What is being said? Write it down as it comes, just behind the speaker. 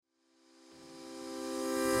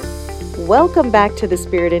Welcome back to the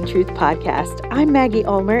Spirit and Truth podcast. I'm Maggie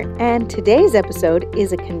Ulmer, and today's episode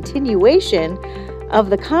is a continuation of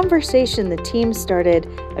the conversation the team started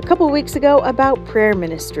a couple weeks ago about prayer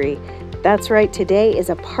ministry. That's right, today is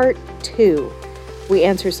a part 2. We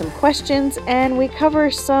answer some questions and we cover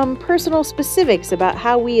some personal specifics about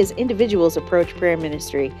how we as individuals approach prayer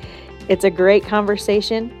ministry. It's a great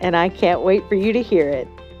conversation, and I can't wait for you to hear it.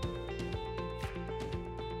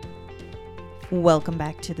 Welcome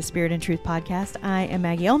back to the Spirit and Truth podcast. I am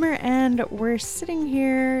Maggie Ulmer, and we're sitting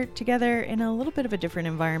here together in a little bit of a different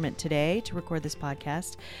environment today to record this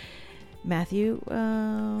podcast. Matthew,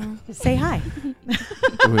 say hi.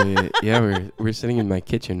 We're sitting in my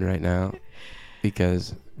kitchen right now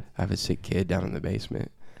because I have a sick kid down in the basement.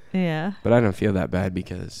 Yeah. But I don't feel that bad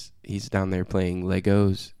because he's down there playing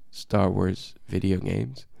Legos Star Wars video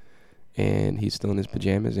games, and he's still in his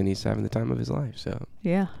pajamas and he's having the time of his life. So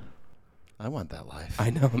yeah. I want that life. I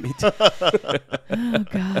know, me too. Oh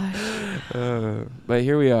gosh. But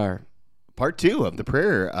here we are, Part 2 of the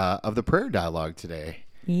prayer dialogue today.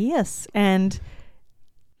 Yes, and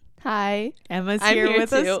hi, Emma's I'm here here with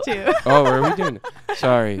too. us too. Oh, what are we doing?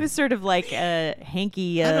 Sorry. It was sort of like a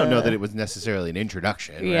hanky. I don't know that it was necessarily an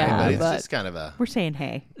introduction, Yeah, right? But it's but just kind of a... We're saying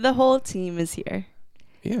hey. The whole team is here.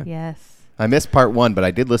 Yeah. Yes. I missed part 1, but I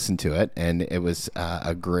did listen to it, and it was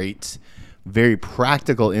a great, very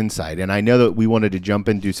practical insight. And I know that we wanted to jump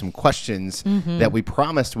into some questions that we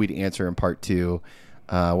promised we'd answer in part 2.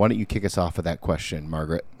 Why don't you kick us off with that question,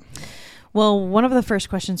 Margaret? Well, one of the first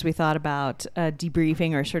questions we thought about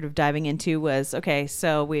debriefing or sort of diving into was, okay,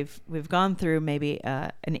 so we've gone through maybe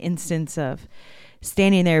an instance of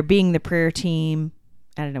standing there, being the prayer team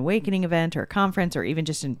at an awakening event or a conference, or even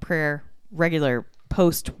just in prayer, regular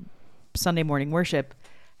post Sunday morning worship.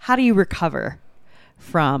 How do you recover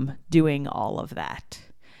from doing all of that?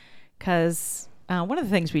 Because one of the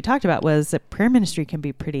things we talked about was that prayer ministry can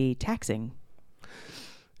be pretty taxing.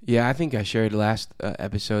 Yeah, I think I shared last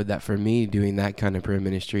episode that for me, doing that kind of prayer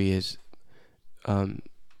ministry is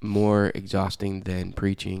more exhausting than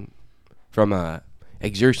preaching from a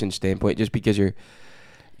exertion standpoint, just because you're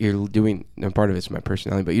doing, and part of it's my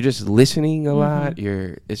personality, but you're just listening a lot.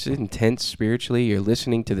 It's intense spiritually. You're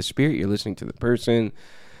listening to the Spirit. You're listening to the person.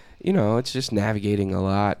 You know, it's just navigating a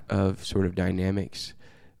lot of sort of dynamics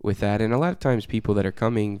with that. And a lot of times people that are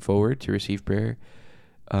coming forward to receive prayer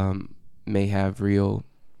may have real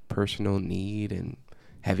personal need and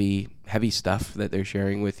heavy stuff that they're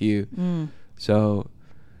sharing with you. So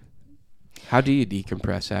how do you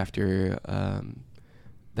decompress after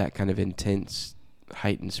that kind of intense,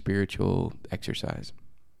 heightened spiritual exercise?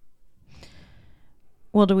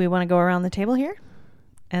 Well, do we want to go around the table here?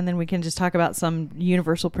 And then we can just talk about some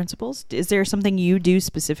universal principles. Is there something you do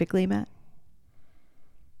specifically, Matt?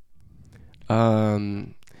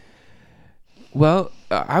 Well,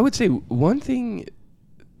 I would say one thing,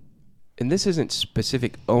 and this isn't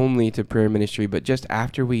specific only to prayer ministry, but just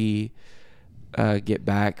after we get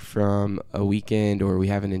back from a weekend, or we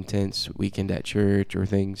have an intense weekend at church, or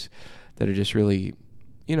things that are just really,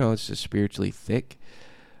 it's just spiritually thick,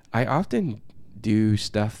 I often do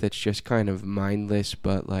stuff that's just kind of mindless,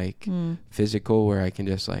 but like physical, where I can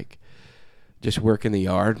just work in the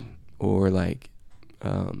yard, or like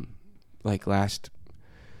last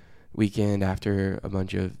weekend after a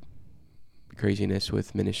bunch of craziness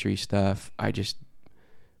with ministry stuff, I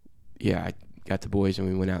got the boys and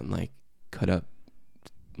we went out and like cut up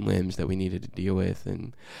limbs that we needed to deal with,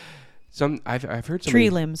 and I've heard tree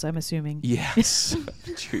limbs, I'm assuming. Yes.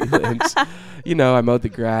 Tree limbs. I mowed the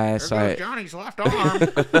grass. There goes Johnny's left arm.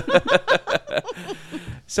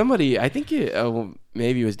 Somebody, I think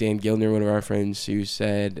maybe it was Dan Gildner, one of our friends, who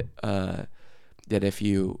said that if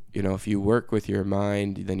you work with your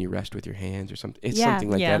mind, then you rest with your hands, or something. It's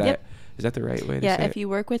something like that. Yep. Is that the right way to say it? Yeah, if you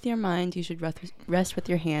work with your mind, you should rest with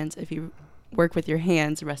your hands. If you work with your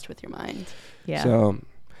hands, rest with your mind. Yeah. So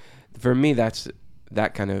for me, that's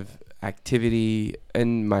that kind of activity.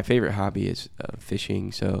 And my favorite hobby is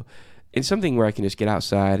fishing. So it's something where I can just get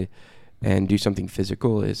outside and do something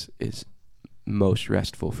physical is most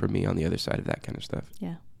restful for me on the other side of that kind of stuff.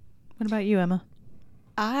 Yeah. What about you, Emma?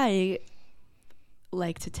 I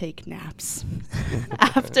like to take naps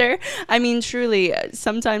after. I mean, truly,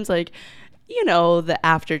 sometimes the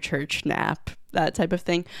after church nap, that type of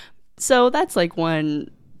thing. So that's like one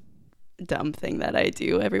dumb thing that I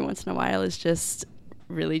do every once in a while, is just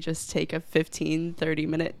take a 15-30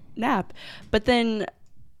 minute nap. But then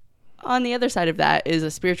on the other side of that is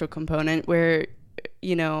a spiritual component where,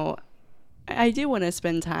 I do want to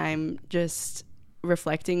spend time just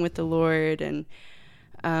reflecting with the Lord and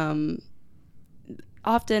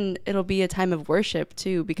often it'll be a time of worship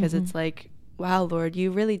too, because it's like, wow, Lord,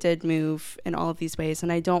 you really did move in all of these ways.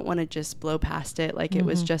 And I don't want to just blow past it like it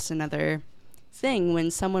was just another thing,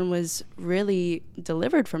 when someone was really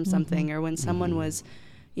delivered from something, or when someone was,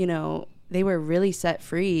 you know, they were really set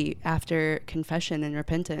free after confession and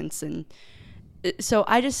repentance. And so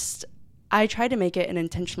I try to make it an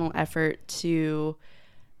intentional effort to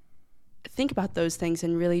think about those things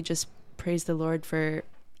and really just praise the Lord for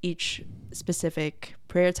each specific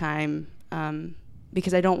prayer time,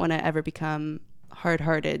 because I don't want to ever become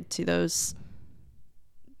hard-hearted to those,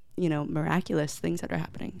 you know, miraculous things that are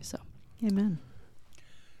happening. So, Amen.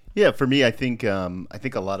 Yeah, for me, I think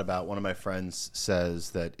a lot about, one of my friends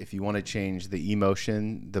says that if you want to change the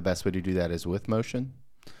emotion, the best way to do that is with motion,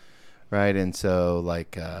 right? And so,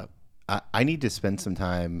 like, I need to spend some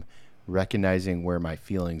time recognizing where my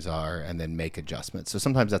feelings are and then make adjustments. So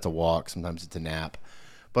sometimes that's a walk, sometimes it's a nap,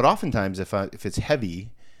 but oftentimes if it's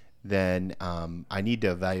heavy, then I need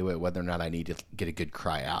to evaluate whether or not I need to get a good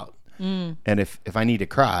cry out. And if I need to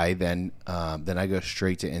cry, then I go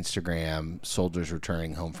straight to Instagram, soldiers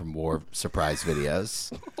returning home from war surprise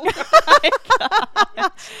videos.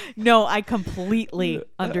 No, I completely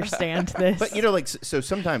understand this. But you know, like, so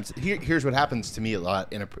sometimes here's what happens to me a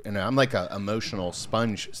lot. I'm like a emotional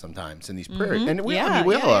sponge sometimes in these prayers, and we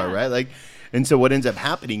all are, right? Like, and so what ends up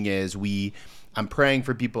happening is I'm praying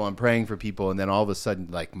for people, and then all of a sudden,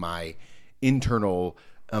 like, my internal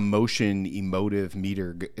emotive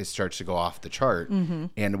meter starts to go off the chart.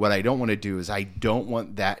 And what I don't want to do is I don't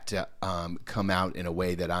want that to come out in a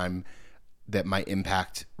way that might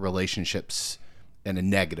impact relationships in a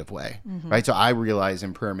negative way, right? So I realize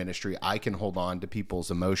in prayer ministry, I can hold on to people's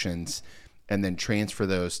emotions and then transfer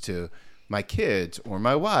those to my kids or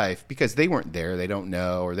my wife, because they weren't there, they don't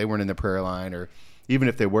know, or they weren't in the prayer line, or even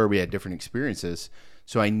if they were, we had different experiences.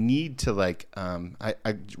 So I need to, like,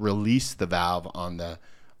 I release the valve on the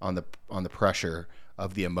pressure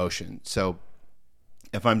of the emotion. So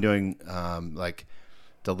if I'm doing like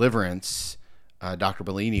deliverance, Dr.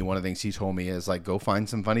 Bellini, one of the things he told me is, like, go find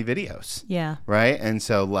some funny videos. Yeah. Right. And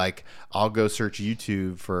so, like, I'll go search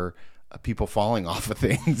YouTube for people falling off of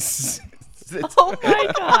things. Oh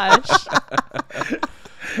my gosh.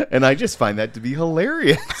 And I just find that to be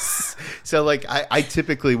hilarious. So, like, I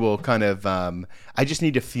typically will kind of, I just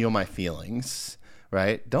need to feel my feelings,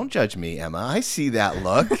 right? Don't judge me, Emma. I see that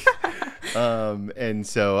look. And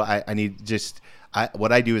so I need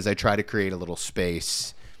what I do is I try to create a little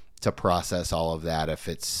space to process all of that. If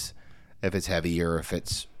it's heavy, or if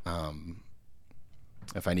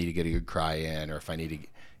I need to get a good cry in, or if I need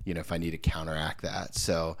to counteract that.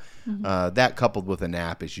 So, that coupled with a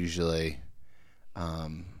nap is usually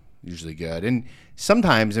good. And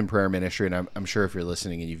sometimes in prayer ministry, and I'm sure if you're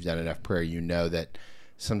listening and you've done enough prayer, you know that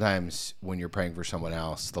sometimes when you're praying for someone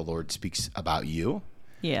else, the Lord speaks about you.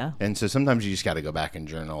 Yeah. And so sometimes you just got to go back and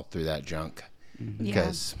journal through that junk,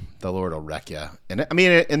 because the Lord will wreck you. And I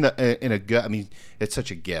mean, it's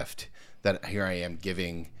such a gift that here I am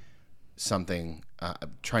giving something,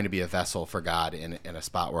 trying to be a vessel for God in a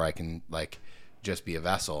spot where I can, like, just be a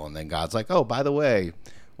vessel. And then God's like, oh, by the way,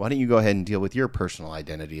 why don't you go ahead and deal with your personal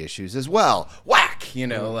identity issues as well? Whack,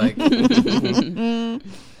 like.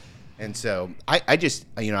 And so I just,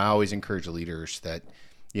 I always encourage leaders that,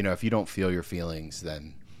 if you don't feel your feelings,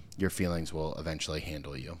 then your feelings will eventually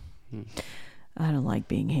handle you. I don't like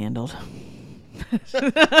being handled.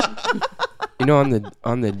 On the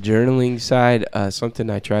journaling side, something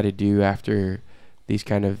I try to do after these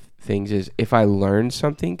kind of things is, if I learn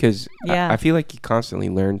something, because I feel like you constantly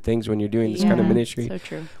learn things when you're doing this kind of ministry. So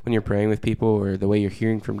true. When you're praying with people, or the way you're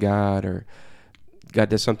hearing from God, or God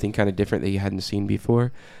does something kind of different that you hadn't seen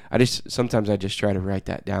before. Sometimes I just try to write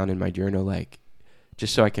that down in my journal, like,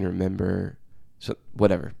 just so I can remember. So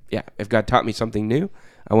whatever. Yeah. If God taught me something new,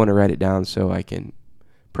 I want to write it down so I can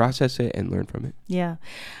process it and learn from it. Yeah.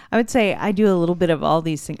 I would say I do a little bit of all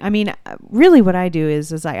these things. I mean, really what I do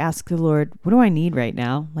is I ask the Lord, what do I need right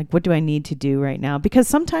now? Like, what do I need to do right now? Because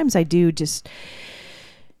sometimes I do just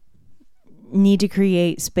need to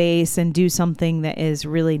create space and do something that is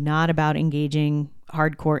really not about engaging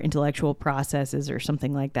hardcore intellectual processes or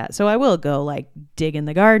something like that. So I will go, like, dig in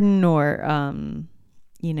the garden, or,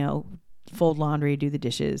 fold laundry, do the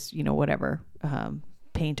dishes, whatever,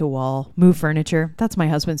 paint a wall, move furniture. That's my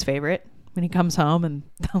husband's favorite, when he comes home and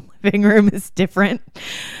the living room is different.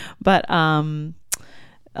 But a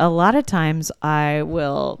lot of times I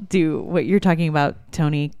will do what you're talking about,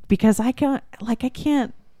 Tony, because I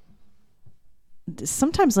can't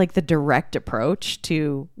sometimes, like, the direct approach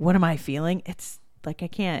to what am I feeling, it's like I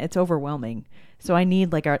can't, it's overwhelming. So I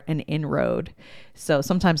need like an inroad. So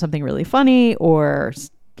sometimes something really funny or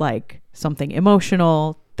like something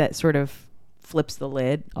emotional that sort of flips the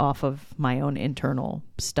lid off of my own internal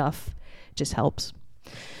stuff just helps.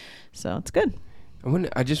 So it's good.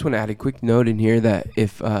 I just want to add a quick note in here that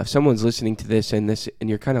if someone's listening to this and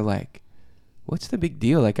you're kind of like, what's the big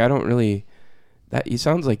deal? Like, I don't really, it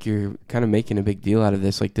sounds like you're kind of making a big deal out of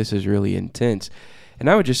this. Like, this is really intense. And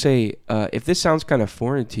I would just say, if this sounds kind of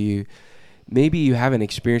foreign to you, maybe you haven't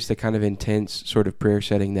experienced the kind of intense sort of prayer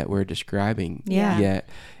setting that we're describing yet.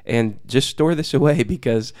 And just store this away,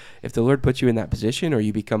 because if the Lord puts you in that position, or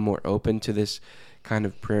you become more open to this kind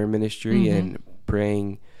of prayer ministry and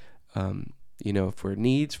praying, for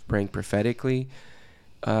needs, praying prophetically,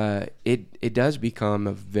 it does become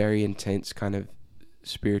a very intense kind of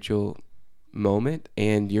spiritual moment,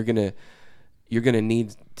 and you're gonna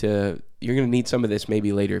need some of this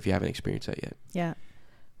maybe later if you haven't experienced that yet. Yeah.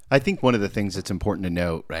 I think one of the things that's important to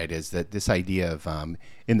note, right, is that this idea of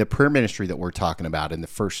in the prayer ministry that we're talking about in the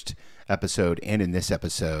first episode and in this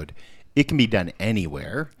episode, it can be done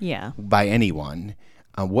anywhere, by anyone.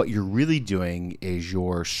 What you're really doing is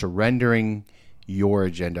you're surrendering your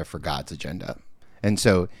agenda for God's agenda. And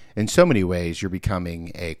so in so many ways, you're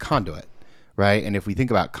becoming a conduit, right? And if we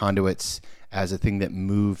think about conduits as a thing that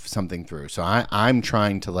moves something through. So I'm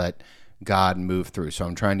trying to let God move through. So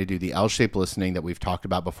I'm trying to do the L-shaped listening that we've talked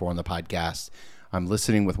about before on the podcast. I'm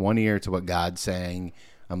listening with one ear to what God's saying.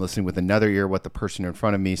 I'm listening with another ear what the person in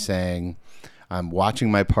front of me is saying. I'm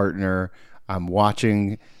watching my partner. I'm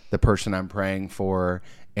watching the person I'm praying for.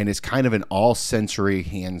 And it's kind of an all-sensory,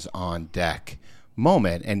 hands-on deck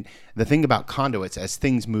moment. And the thing about conduits, as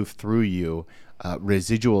things move through you,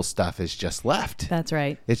 residual stuff is just left. That's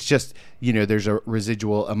right. It's just, there's a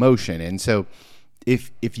residual emotion. And so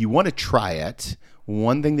if you want to try it,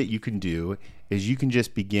 one thing that you can do is you can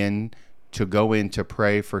just begin to go in to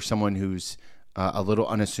pray for someone who's a little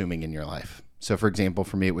unassuming in your life. So, for example,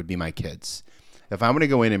 for me, it would be my kids. If I'm going to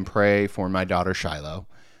go in and pray for my daughter, Shiloh,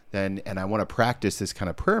 and I want to practice this kind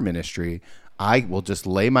of prayer ministry, I will just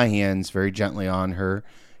lay my hands very gently on her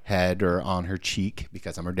head or on her cheek,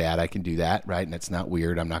 because I'm her dad. I can do that, right? And it's not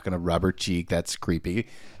weird. I'm not going to rub her cheek. That's creepy,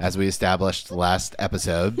 as we established last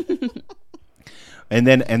episode. And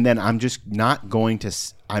then I'm just not going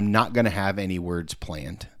to have any words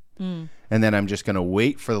planned. And then I'm just going to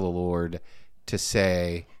wait for the Lord to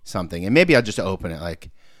say something. And maybe I'll just open it like,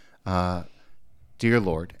 dear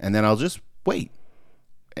Lord. And then I'll just wait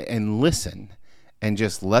and listen and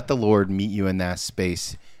just let the Lord meet you in that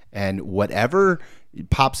space. And whatever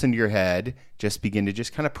pops into your head, just begin to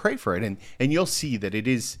just kind of pray for it. And you'll see that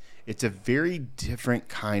it's a very different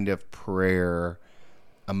kind of prayer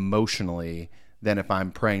emotionally than if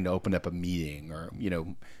I'm praying to open up a meeting, or,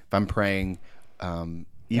 if I'm praying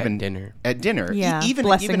even at dinner,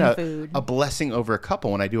 even a blessing over a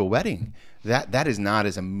couple when I do a wedding, that is not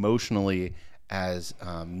as emotionally as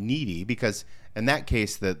needy, because in that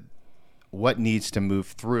case, what needs to move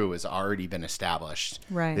through has already been established.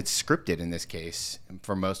 Right. It's scripted in this case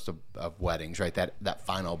for most of weddings, right? That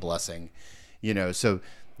final blessing, so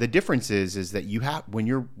the difference is that you have, when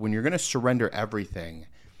you're going to surrender everything,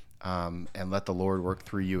 and let the Lord work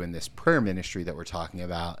through you in this prayer ministry that we're talking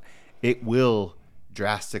about, it will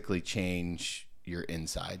drastically change your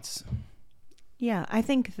insides. Yeah, I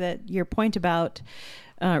think that your point about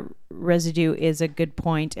residue is a good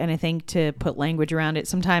point, and I think to put language around it,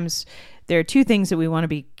 sometimes there are two things that we want to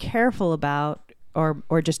be careful about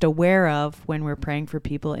or just aware of when we're praying for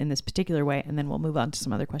people in this particular way, and then we'll move on to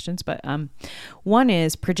some other questions. But one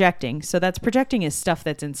is projecting. So that's projecting is stuff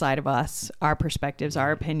that's inside of us, our perspectives,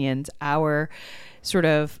 our opinions, our sort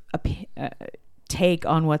of take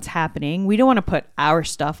on what's happening. We don't want to put our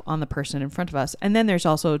stuff on the person in front of us. And then there's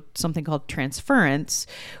also something called transference,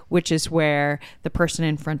 which is where the person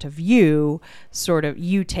in front of you,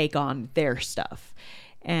 you take on their stuff.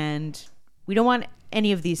 And we don't want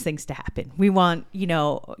any of these things to happen. We want,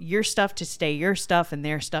 your stuff to stay your stuff and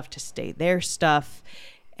their stuff to stay their stuff,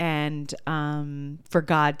 and for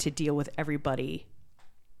God to deal with everybody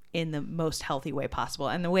in the most healthy way possible.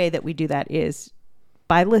 And the way that we do that is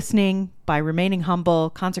by listening, by remaining humble,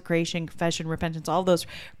 consecration, confession, repentance, all those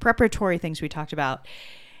preparatory things we talked about,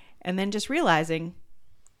 and then just realizing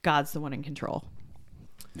God's the one in control.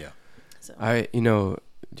 Yeah. So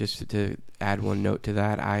just to add one note to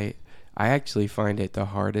that, I actually find it the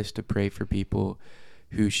hardest to pray for people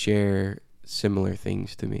who share similar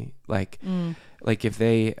things to me. Like if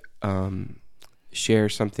they share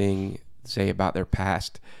something, say, about their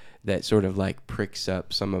past that sort of like pricks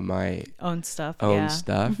up some of my own stuff,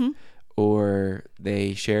 or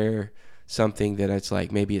they share something that it's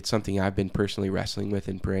like, maybe it's something I've been personally wrestling with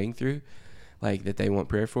and praying through, like that they want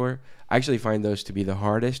prayer for. I actually find those to be the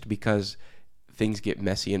hardest because things get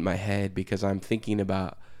messy in my head because I'm thinking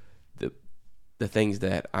about the things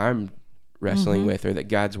that I'm wrestling with or that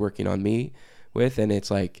God's working on me with. And it's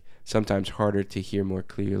like sometimes harder to hear more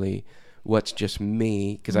clearly what's just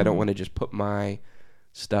me, because I don't want to just put my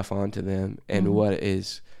stuff onto them and what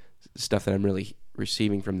is stuff that I'm really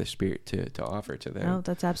receiving from the Spirit to offer to them. Oh,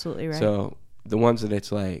 that's absolutely right. So the ones that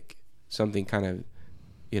it's like something kind of,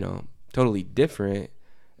 totally different,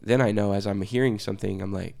 then I know as I'm hearing something,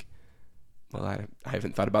 I'm like, well, I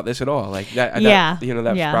haven't thought about this at all. Like that,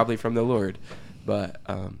 that's probably from the Lord. But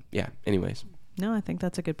anyways. No, I think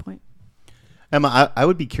that's a good point. Emma, I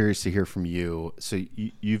would be curious to hear from you. So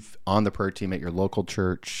you've on the prayer team at your local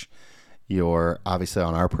church. You're obviously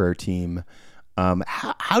on our prayer team.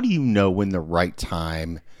 How do you know when the right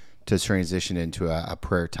time to transition into a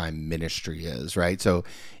prayer time ministry is, right? So,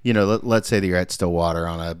 let's say that you're at Stillwater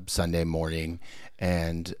on a Sunday morning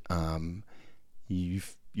and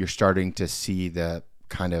you're starting to see the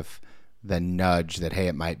kind of the nudge that, hey,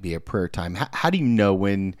 it might be a prayer time. How do you know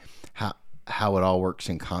how it all works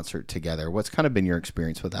in concert together? What's kind of been your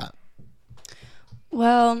experience with that?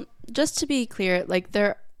 Well, just to be clear, like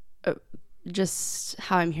just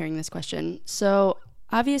how I'm hearing this question. So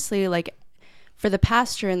obviously, like for the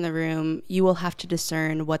pastor in the room, you will have to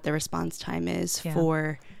discern what the response time is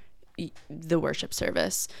for the worship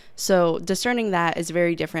service. So discerning that is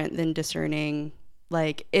very different than discerning,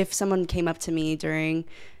 like if someone came up to me during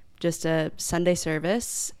just a Sunday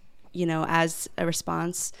service, as a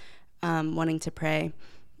response, wanting to pray,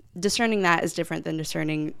 discerning that is different than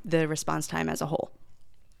discerning the response time as a whole.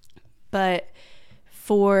 But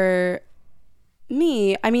for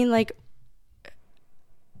me, I mean, like,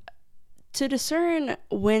 to discern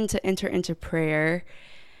when to enter into prayer,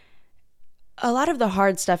 a lot of the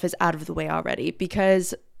hard stuff is out of the way already,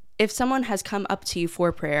 because if someone has come up to you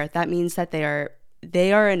for prayer, that means that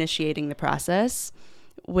they are initiating the process,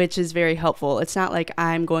 which is very helpful. It's not like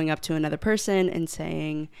I'm going up to another person and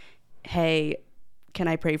saying, hey, can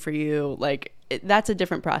I pray for you? Like, that's a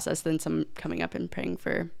different process than someone coming up and praying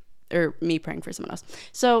for, or me praying for someone else.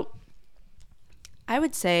 So I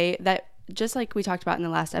would say that just like we talked about in the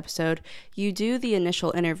last episode, you do the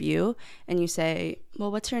initial interview and you say, well,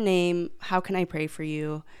 what's your name? How can I pray for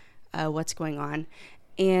you? What's going on?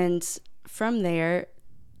 And from there,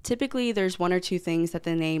 typically there's one or two things that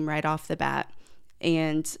they name right off the bat.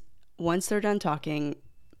 And once they're done talking,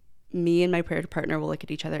 me and my prayer partner will look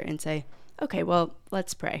at each other and say, okay, well,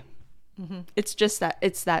 let's pray. It's just that,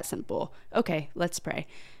 it's that simple. Okay, let's pray.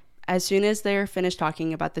 As soon as they're finished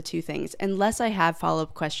talking about the two things, unless I have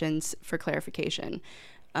follow-up questions for clarification,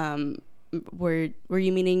 were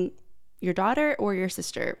you meaning your daughter or your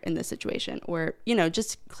sister in this situation? Or,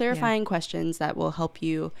 just clarifying questions that will help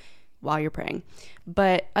you while you're praying.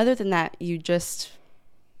 But other than that, you don't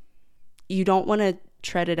want to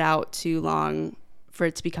tread it out too long for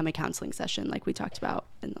it to become a counseling session like we talked about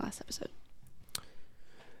in the last episode.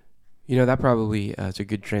 That probably is a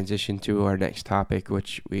good transition to our next topic,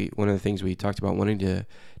 which one of the things we talked about wanting to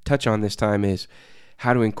touch on this time is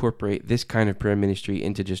how to incorporate this kind of prayer ministry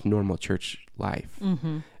into just normal church life.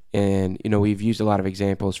 And, we've used a lot of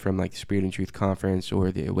examples from like the Spirit and Truth Conference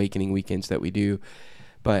or the Awakening Weekends that we do.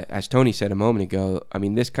 But as Tony said a moment ago, I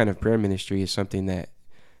mean, this kind of prayer ministry is something that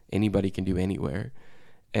anybody can do anywhere.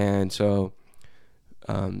 And so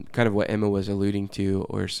kind of what Emma was alluding to,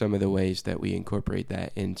 or some of the ways that we incorporate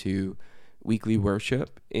that into weekly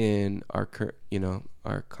worship in our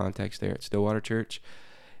context there at Stillwater Church.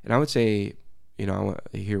 And I would say, I want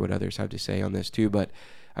to hear what others have to say on this too, but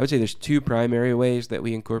I would say there's two primary ways that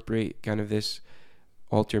we incorporate kind of this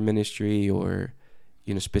altar ministry or,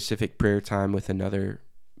 specific prayer time with another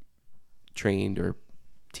trained or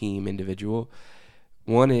team individual.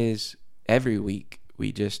 One is every week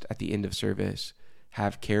we just, at the end of service,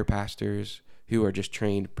 have care pastors who are just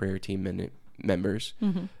trained prayer team members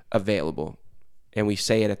available. And we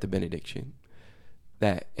say it at the benediction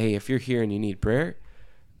that, hey, if you're here and you need prayer,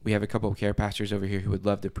 we have a couple of care pastors over here who would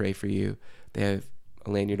love to pray for you. They have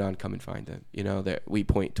a lanyard on, come and find them. That we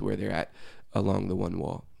point to where they're at along the one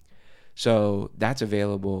wall. So that's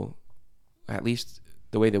available, at least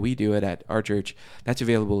the way that we do it at our church, that's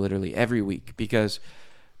available literally every week, because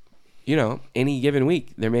any given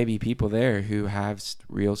week, there may be people there who have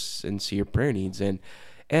real sincere prayer needs.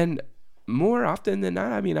 And more often than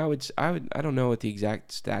not, I mean, I don't know what the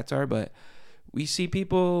exact stats are, but we see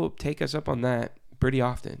people take us up on that pretty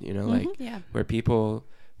often, where people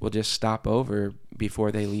will just stop over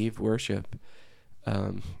before they leave worship.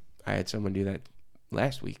 I had someone do that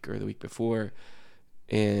last week or the week before,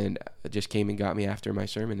 and just came and got me after my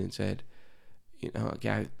sermon and said,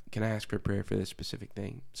 can I ask for prayer for this specific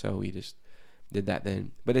thing? So we just did that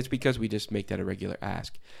then. But it's because we just make that a regular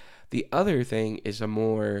ask. The other thing is a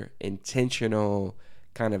more intentional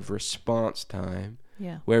kind of response time,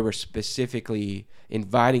 where we're specifically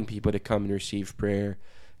inviting people to come and receive prayer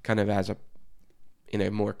kind of in a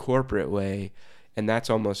more corporate way. And that's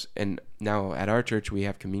and now at our church, we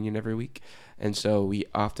have communion every week. And so we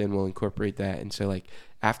often will incorporate that. And so like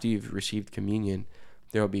after you've received communion,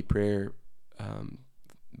 there will be prayer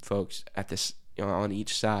folks at this, on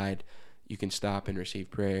each side. You can stop and receive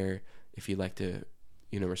prayer if you'd like to,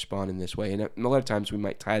 respond in this way. And a lot of times we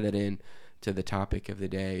might tie that in to the topic of the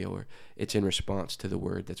day, or it's in response to the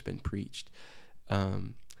word that's been preached.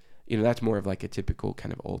 That's more of like a typical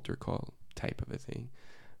kind of altar call type of a thing.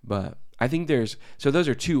 But I think those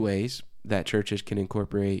are two ways that churches can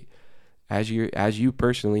incorporate, as you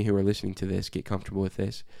personally who are listening to this get comfortable with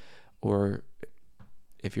this, or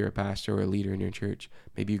if you're a pastor or a leader in your church,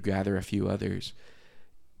 maybe you gather a few others.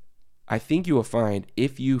 I think you will find,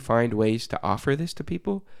 if you find ways to offer this to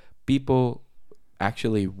people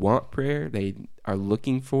actually want prayer. They are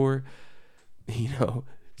looking for,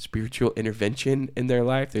 spiritual intervention in their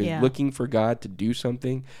life. They're looking for God to do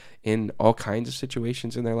something in all kinds of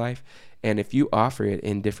situations in their life. And if you offer it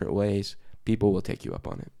in different ways, people will take you up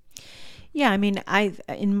on it. Yeah, I mean,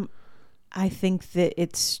 I think that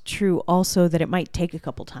it's true also that it might take a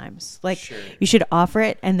couple times. Like, sure, you should offer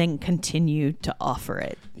it and then continue to offer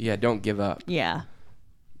it. Yeah, don't give up. Yeah.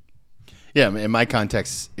 Yeah, in my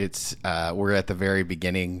context, it's we're at the very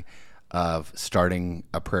beginning of starting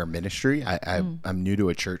a prayer ministry. I'm new to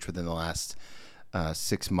a church within the last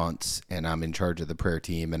 6 months, and I'm in charge of the prayer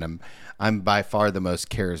team. And I'm by far the most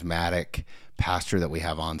charismatic pastor that we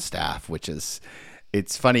have on staff, which is,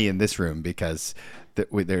 it's funny in this room because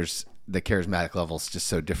there's the charismatic level is just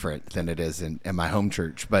so different than it is in my home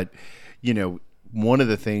church. But, one of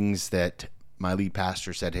the things that my lead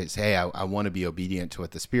pastor said is, hey, I want to be obedient to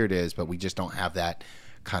what the Spirit is, but we just don't have that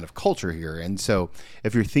kind of culture here. And so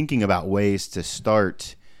if you're thinking about ways to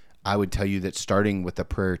start, I would tell you that starting with a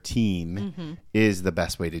prayer team is the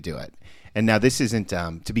best way to do it. And now this isn't,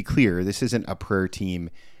 to be clear, this isn't a prayer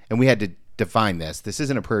team, and we had to define this. This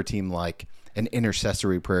isn't a prayer team like an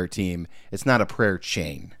intercessory prayer team. It's not a prayer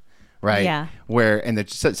chain, right? Yeah. Where in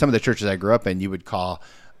some of the churches I grew up in, you would call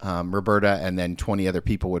Roberta, and then 20 other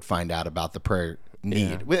people would find out about the prayer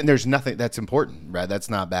need. Yeah. And there's nothing that's important, right? That's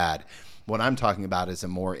not bad. What I'm talking about is a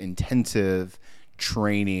more intensive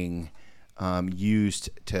training used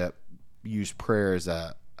to use prayer as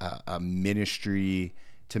a ministry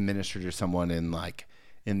to minister to someone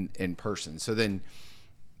in person. So then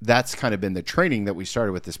that's kind of been the training that we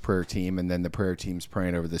started with this prayer team, and then the prayer team's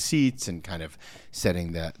praying over the seats and kind of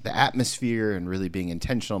setting the atmosphere and really being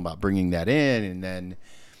intentional about bringing that in. And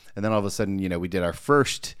then all of a sudden, we did our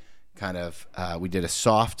first kind of, we did a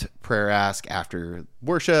soft prayer ask after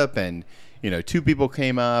worship, and, 2 people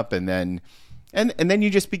came up, and then you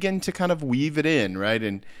just begin to kind of weave it in, right?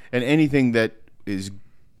 And anything that is,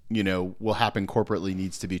 will happen corporately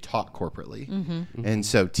needs to be taught corporately. And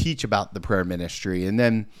so teach about the prayer ministry, and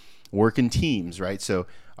then work in teams, right? So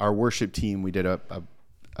our worship team, we did a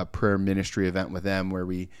prayer ministry event with them where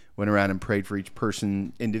we went around and prayed for each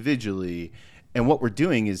person individually. And what we're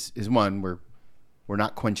doing is one, we're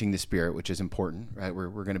not quenching the Spirit, which is important, right? We're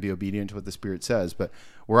going to be obedient to what the Spirit says, but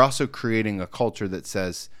we're also creating a culture that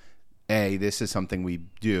says, A, this is something we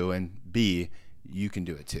do, and B, you can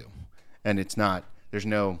do it too. And it's not, there's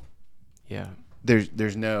no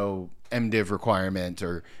MDiv requirement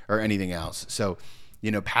or anything else. So,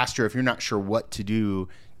 pastor, if you're not sure what to do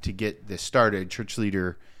to get this started, church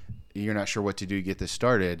leader, you're not sure what to do to get this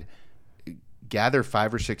started, gather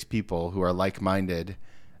 5 or 6 people who are like-minded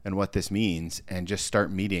and what this means, and just start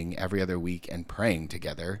meeting every other week and praying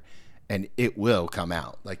together, and it will come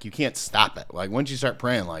out. Like, you can't stop it. Like, once you start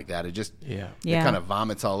praying like that, it just it kind of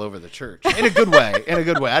vomits all over the church in a good way. In a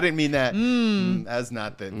good way. I didn't mean that. That's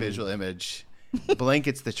not the visual image.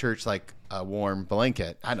 Blankets the church like a warm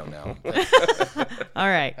blanket. I don't know. All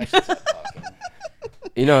right. I should stop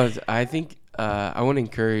talking. I think I want to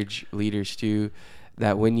encourage leaders too,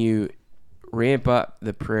 that when you ramp up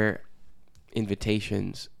the prayer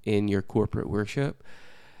invitations in your corporate worship,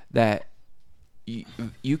 that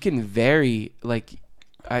you can vary. Like,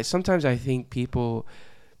 sometimes I think people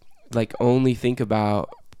only think about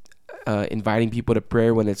inviting people to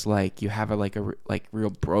prayer when it's like you have a real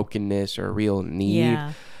brokenness or a real need.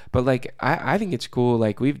 But I think it's cool.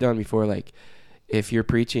 Like we've done before, like if you're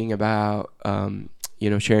preaching about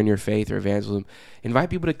sharing your faith or evangelism, invite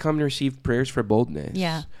people to come to receive prayers for boldness.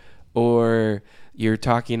 Yeah. Or you're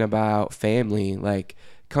talking about family, like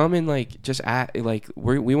come and like just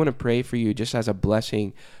we want to pray for you just as a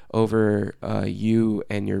blessing over you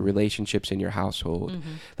and your relationships in your household.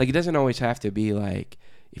 Like it doesn't always have to be like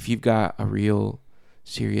if you've got a real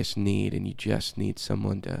serious need and you just need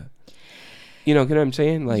someone to, you know what I'm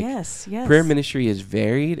saying? Like yes. prayer ministry is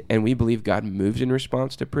varied, and we believe God moves in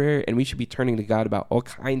response to prayer, and we should be turning to God about all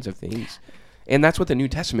kinds of things. And that's what the New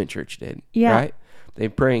Testament church did, right? They're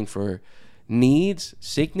praying for needs,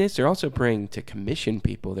 sickness. They're also praying to commission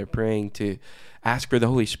people. They're praying to ask for the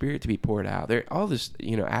Holy Spirit to be poured out. They're all this,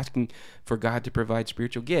 asking for God to provide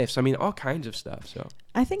spiritual gifts. I mean, all kinds of stuff. So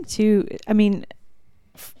I think too, I mean,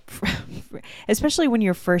 especially when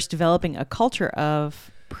you're first developing a culture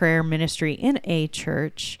of prayer ministry in a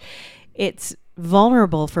church, it's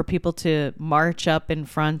vulnerable for people to march up in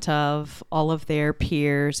front of all of their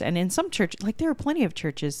peers. And in some churches, like there are plenty of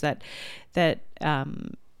churches that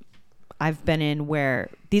I've been in where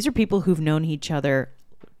these are people who've known each other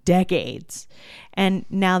decades, and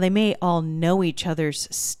now they may all know each other's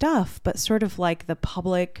stuff, but sort of like the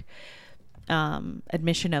public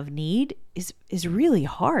admission of need is really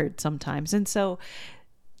hard sometimes. And so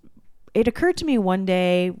it occurred to me one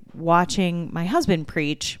day watching my husband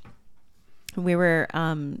preach. We were,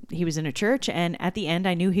 he was in a church, and at the end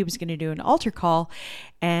I knew he was going to do an altar call,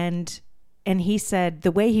 and he said,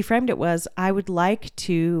 the way he framed it was, I would like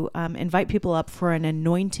to invite people up for an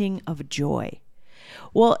anointing of joy.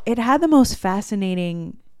 Well, it had the most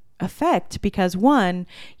fascinating effect because one,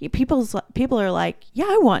 people are like, yeah,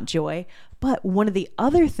 I want joy. But one of the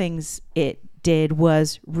other things it did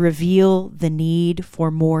was reveal the need for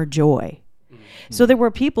more joy. So there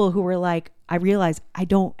were people who were like, I realized I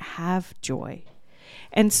don't have joy.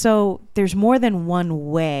 And so there's more than one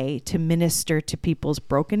way to minister to people's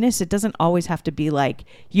brokenness. It doesn't always have to be like,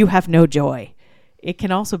 you have no joy. It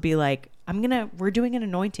can also be like, we're doing an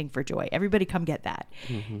anointing for joy. Everybody come get that.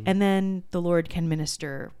 And then the Lord can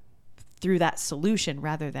minister through that solution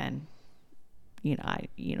rather than,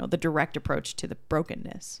 the direct approach to the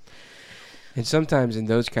brokenness. And sometimes in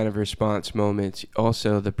those kind of response moments,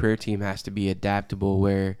 also the prayer team has to be adaptable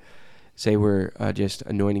where, say we're just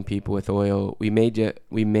anointing people with oil, we may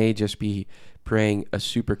just be praying a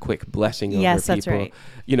super quick blessing over people. Yes, that's right.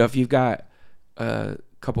 If you've got a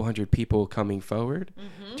couple hundred people coming forward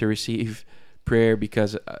to receive prayer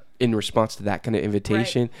because in response to that kind of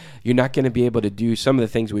invitation, you're not going to be able to do some of the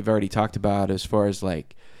things we've already talked about as far as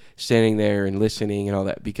like standing there and listening and all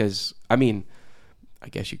that. Because, I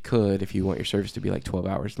guess you could if you want your service to be like 12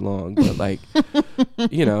 hours long, but like,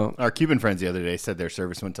 Our Cuban friends the other day said their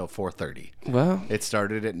service went till 4:30. Well, it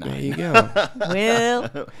started at 9. There you go.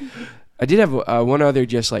 Well, I did have one other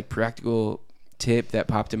just like practical tip that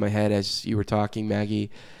popped in my head as you were talking, Maggie.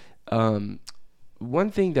 One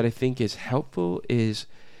thing that I think is helpful is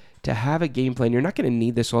to have a game plan. You're not going to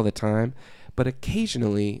need this all the time, but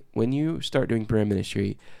occasionally when you start doing prayer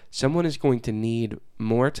ministry, someone is going to need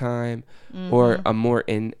more time or a more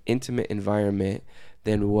intimate environment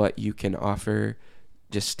than what you can offer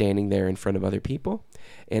just standing there in front of other people.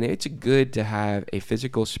 And it's good to have a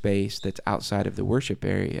physical space that's outside of the worship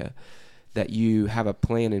area, that you have a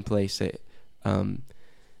plan in place that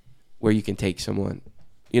where you can take someone,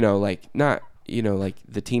 not, like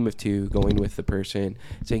the team of two going with the person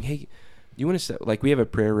saying, hey, you want to, like we have a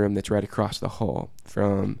prayer room that's right across the hall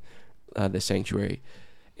from the sanctuary.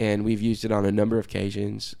 And we've used it on a number of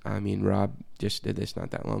occasions. Rob just did this not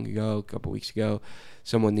that long ago, a couple weeks ago.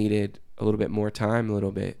 Someone needed a little bit more time, a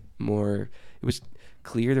little bit more. It was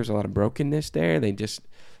clear there's a lot of brokenness there. They just,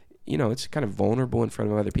 it's kind of vulnerable in front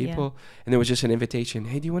of other people. Yeah. And there was just an invitation,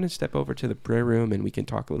 hey, do you want to step over to the prayer room and we can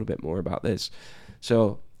talk a little bit more about this?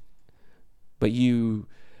 So, but you're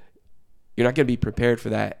not going to be prepared for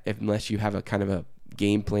that unless you have a kind of a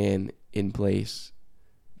game plan in place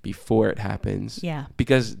before it happens. Yeah.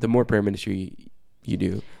 Because the more prayer ministry you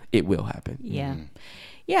do, it will happen. Yeah.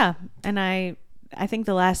 Yeah. And I think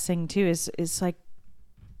the last thing too is like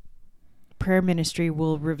prayer ministry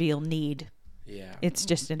will reveal need. Yeah. It's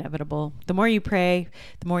just inevitable. The more you pray,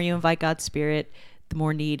 the more you invite God's Spirit, the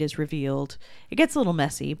more need is revealed. It gets a little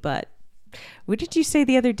messy, but what did you say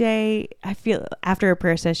the other day? I feel after a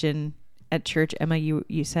prayer session at church, Emma,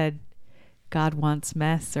 you said God wants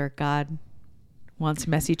mess, or God wants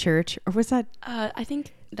messy church, or was that? I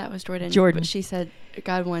think that was Jordan. Jordan. But she said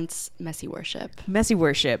God wants messy worship. Messy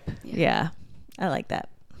worship. Yeah. I like that.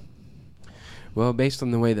 Well, based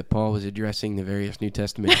on the way that Paul was addressing the various New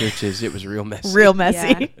Testament churches, it was real messy. Real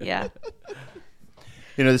messy. Yeah.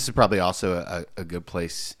 This is probably also a good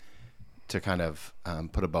place to kind of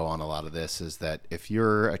put a bow on a lot of this is that if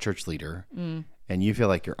you're a church leader and you feel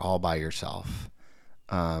like you're all by yourself,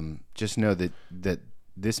 just know that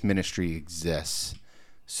this ministry exists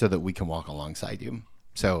so that we can walk alongside you.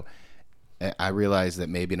 So I realize that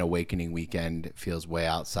maybe an awakening weekend feels way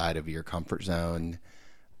outside of your comfort zone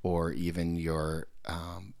or even your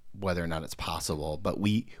whether or not it's possible, but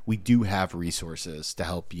we do have resources to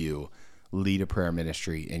help you lead a prayer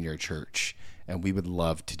ministry in your church, and we would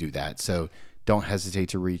love to do that. So don't hesitate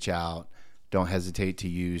to reach out. Don't hesitate to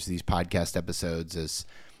use these podcast episodes as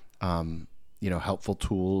helpful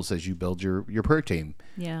tools as you build your prayer team.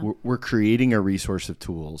 Yeah. We're creating a resource of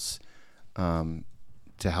tools to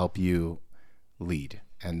help you lead,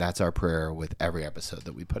 and that's our prayer with every episode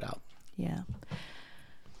that we put out. Yeah.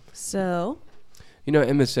 So,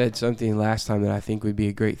 Emma said something last time that I think would be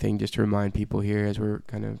a great thing just to remind people here as we're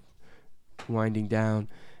kind of winding down.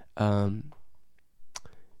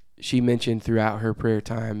 She mentioned throughout her prayer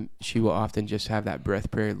time, she will often just have that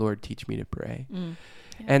breath prayer, Lord, teach me to pray. Yeah.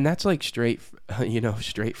 And that's like straight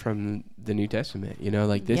from the New Testament,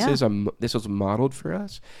 this was modeled for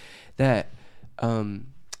us, that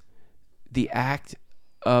the act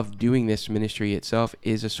of doing this ministry itself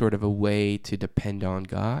is a sort of a way to depend on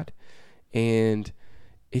God. And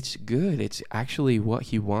it's good. It's actually what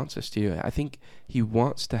he wants us to do. I think he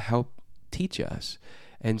wants to help teach us.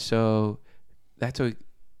 And so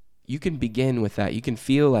you can begin with that. You can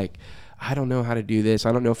feel like, I don't know how to do this.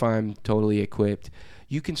 I don't know if I'm totally equipped.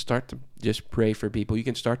 You can start to just pray for people. You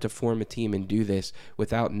can start to form a team and do this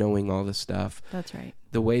without knowing all the stuff. That's right.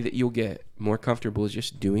 The way that you'll get more comfortable is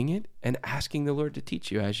just doing it and asking the Lord to teach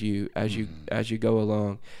you as you go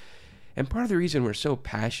along. And part of the reason we're so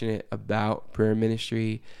passionate about prayer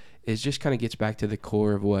ministry is just kind of gets back to the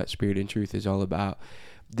core of what Spirit and Truth is all about.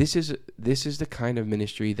 This is the kind of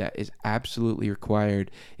ministry that is absolutely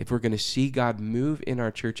required if we're going to see God move in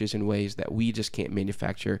our churches in ways that we just can't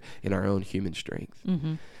manufacture in our own human strength.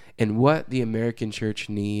 Mm-hmm. And what the American church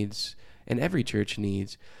needs, and every church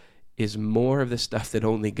needs, is more of the stuff that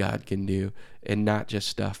only God can do and not just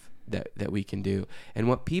stuff that we can do. And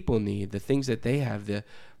what people need, the things that they have, the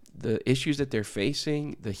issues that they're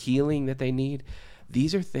facing, the healing that they need,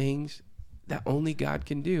 these are things that only God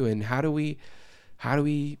can do. And how do we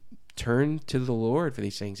turn to the Lord for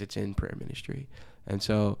these things? It's in prayer ministry. And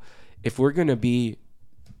so if we're going to be,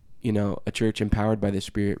 a church empowered by the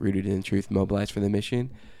Spirit, rooted in truth, mobilized for the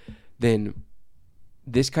mission, then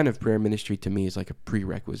this kind of prayer ministry to me is like a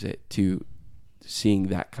prerequisite to seeing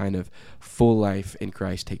that kind of full life in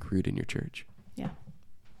Christ take root in your church. Yeah.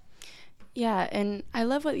 Yeah, and I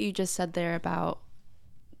love what you just said there about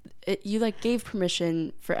it. You gave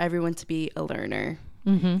permission for everyone to be a learner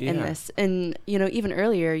in this. And, even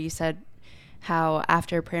earlier you said how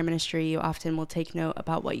after prayer ministry, you often will take note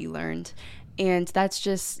about what you learned. And that's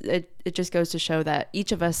just, it just goes to show that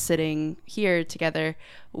each of us sitting here together,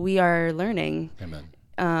 we are learning.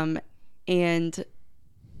 Amen. And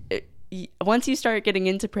once you start getting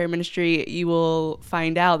into prayer ministry, you will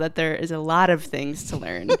find out that there is a lot of things to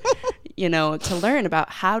learn, to learn about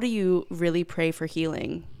how do you really pray for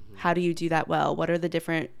healing? How do you do that well? What are the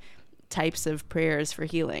different types of prayers for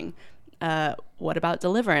healing? What about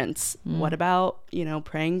deliverance? What about,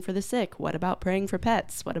 praying for the sick? What about praying for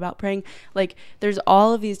pets? What about praying? There's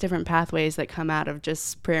all of these different pathways that come out of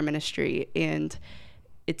just prayer ministry, and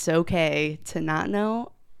it's okay to not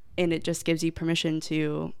know. And it just gives you permission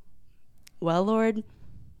to, well, Lord,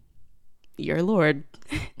 you're Lord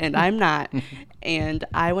and I'm not. And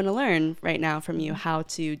I want to learn right now from you how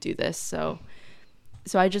to do this. So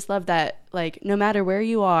I just love that, no matter where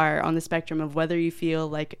you are on the spectrum of whether you feel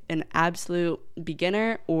like an absolute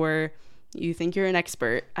beginner or you think you're an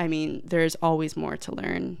expert, there's always more to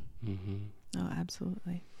learn. Mm-hmm. Oh,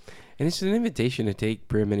 absolutely. And it's an invitation to take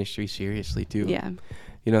prayer ministry seriously too. Yeah.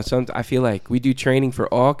 I feel like we do training for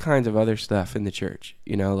all kinds of other stuff in the church,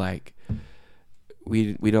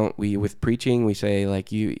 we with preaching, we say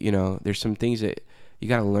there's some things that you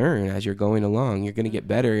got to learn as you're going along. You're going to get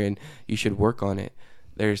better and you should work on it.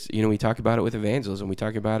 There's, we talk about it with evangelism. We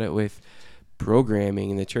talk about it with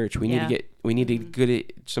programming in the church. We need to get good at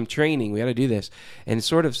some training. We got to do this. And it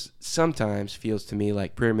sort of sometimes feels to me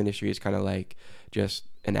like prayer ministry is kind of like just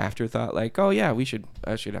an afterthought. I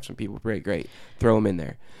should have some people pray. Great. Throw them in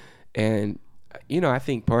there. And, I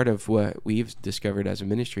think part of what we've discovered as a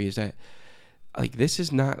ministry is that this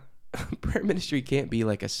is not, prayer ministry can't be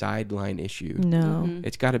like a sideline issue. No. Mm-hmm.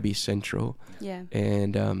 It's got to be central. Yeah.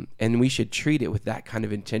 And we should treat it with that kind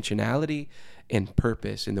of intentionality and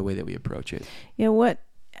purpose in the way that we approach it.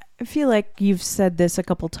 I feel like you've said this a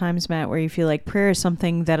couple times, Matt, where you feel like prayer is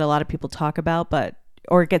something that a lot of people talk about, but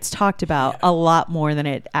or it gets talked about a lot more than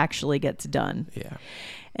it actually gets done. Yeah.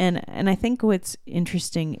 And I think what's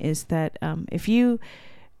interesting is that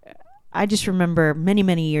I just remember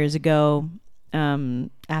many years ago,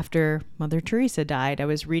 after Mother Teresa died, I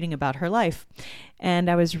was reading about her life, and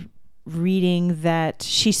I was reading that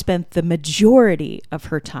she spent the majority of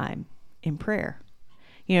her time in prayer.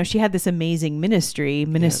 You know, she had this amazing ministry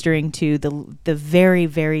ministering to the very,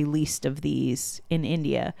 very least of these in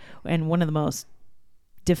India, and one of the most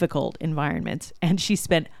difficult environments. And she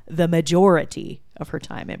spent the majority of her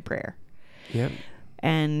time in prayer. Yep.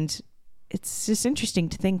 And it's just interesting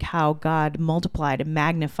to think how God multiplied and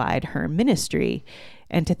magnified her ministry,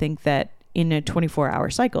 and to think that in a 24-hour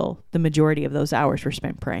cycle, the majority of those hours were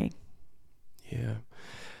spent praying. Yeah.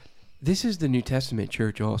 This is the New Testament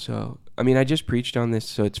church also. I mean, I just preached on this,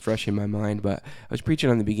 so it's fresh in my mind, but I was preaching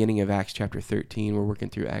on the beginning of Acts chapter 13. We're working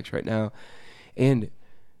through Acts right now. And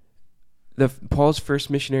Paul's first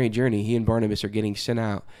missionary journey, he and Barnabas are getting sent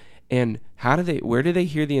out. And where do they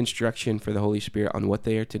hear the instruction for the Holy Spirit on what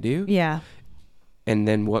they are to do? Yeah. And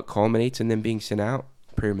then what culminates in them being sent out?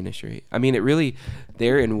 Prayer ministry. I mean,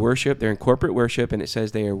 they're in worship, they're in corporate worship, and it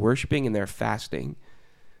says they are worshiping and they're fasting,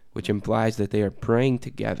 which implies that they are praying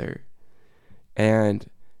together. And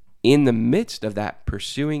in the midst of that,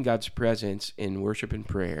 pursuing God's presence in worship and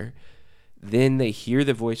prayer, then they hear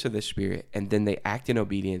the voice of the Spirit, and then they act in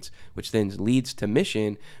obedience, which then leads to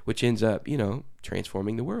mission, which ends up,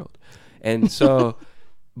 transforming the world. And so,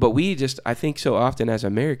 but I think so often as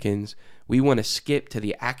Americans, we want to skip to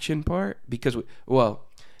the action part because,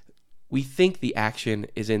 we think the action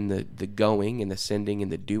is in the going and the sending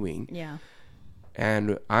and the doing. Yeah.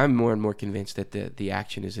 And I'm more and more convinced that the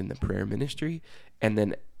action is in the prayer ministry, and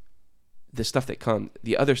then the stuff that comes,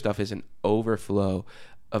 the other stuff is an overflow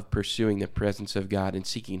of pursuing the presence of God and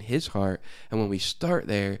seeking His heart. And when we start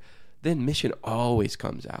there, then mission always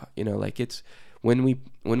comes out. It's when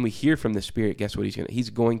we hear from the Spirit, guess what He's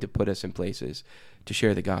going to put us in places to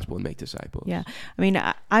share the gospel and make disciples. Yeah. I mean,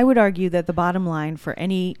 I would argue that the bottom line for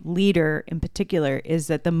any leader in particular is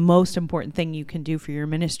that the most important thing you can do for your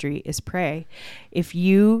ministry is pray. If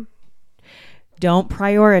you don't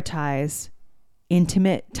prioritize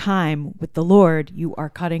intimate time with the Lord, you are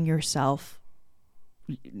cutting yourself,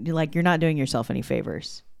 you're not doing yourself any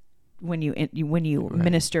favors when you Right.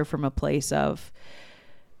 minister from a place of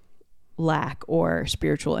lack or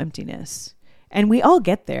spiritual emptiness. And we all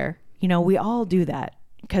get there. We all do that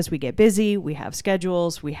because we get busy, we have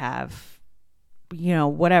schedules, we have,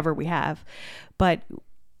 whatever we have. But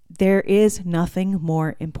there is nothing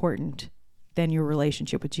more important than your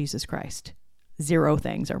relationship with Jesus Christ. 0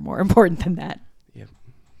 things are more important than that. Yep.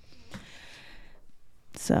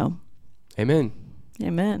 So. Amen.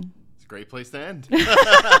 It's a great place to end.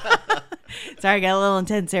 Sorry, got a little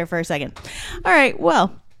intense there for a second. All right,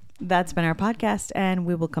 well, that's been our podcast, and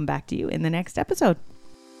we will come back to you in the next episode.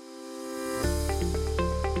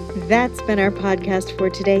 That's been our podcast for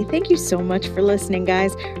today. Thank you so much for listening,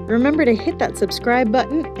 guys. Remember to hit that subscribe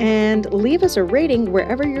button and leave us a rating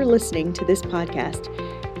wherever you're listening to this podcast.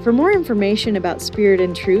 For more information about Spirit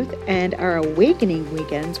and Truth and our Awakening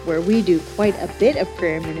Weekends, where we do quite a bit of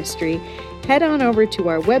prayer ministry, head on over to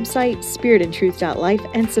our website, spiritandtruth.life,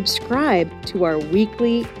 and subscribe to our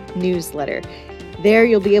weekly newsletter. There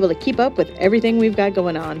you'll be able to keep up with everything we've got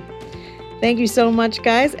going on. Thank you so much,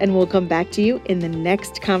 guys, and we'll come back to you in the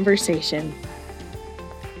next conversation.